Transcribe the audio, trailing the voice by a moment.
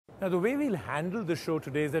Now, the way we'll handle the show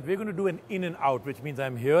today is that we're going to do an in and out, which means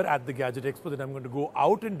I'm here at the Gadget Expo, then I'm going to go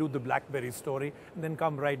out and do the BlackBerry story, and then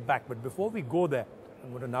come right back. But before we go there,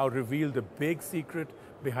 I'm going to now reveal the big secret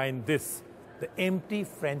behind this, the empty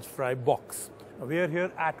French fry box. Now, we are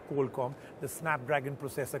here at Qualcomm, the Snapdragon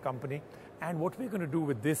processor company, and what we're going to do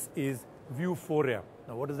with this is Euphoria.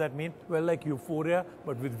 Now, what does that mean? Well, like Euphoria,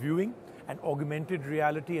 but with viewing and augmented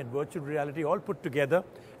reality and virtual reality all put together.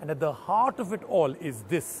 And at the heart of it all is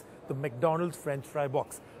this, the McDonald's French fry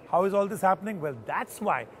box. How is all this happening? Well, that's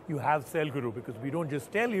why you have Cell Guru, because we don't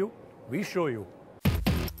just tell you, we show you.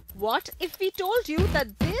 What if we told you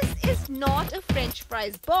that this is not a French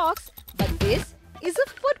fries box, but this is a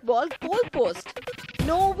football goalpost?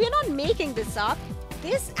 No, we're not making this up.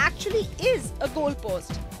 This actually is a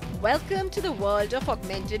goalpost. Welcome to the world of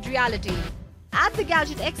augmented reality. At the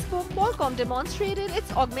Gadget Expo, Qualcomm demonstrated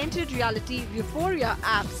its augmented reality Euphoria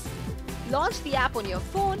apps. Launch the app on your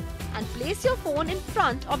phone and place your phone in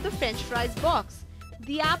front of the French fries box.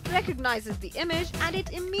 The app recognizes the image and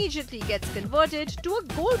it immediately gets converted to a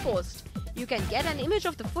goalpost. You can get an image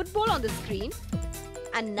of the football on the screen.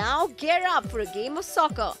 And now gear up for a game of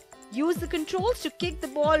soccer. Use the controls to kick the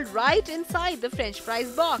ball right inside the French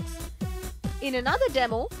fries box. In another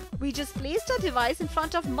demo, we just placed our device in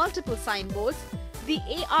front of multiple signboards. The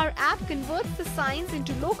AR app converts the signs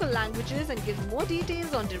into local languages and gives more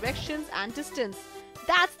details on directions and distance.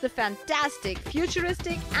 That's the fantastic,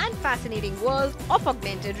 futuristic and fascinating world of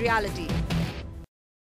augmented reality.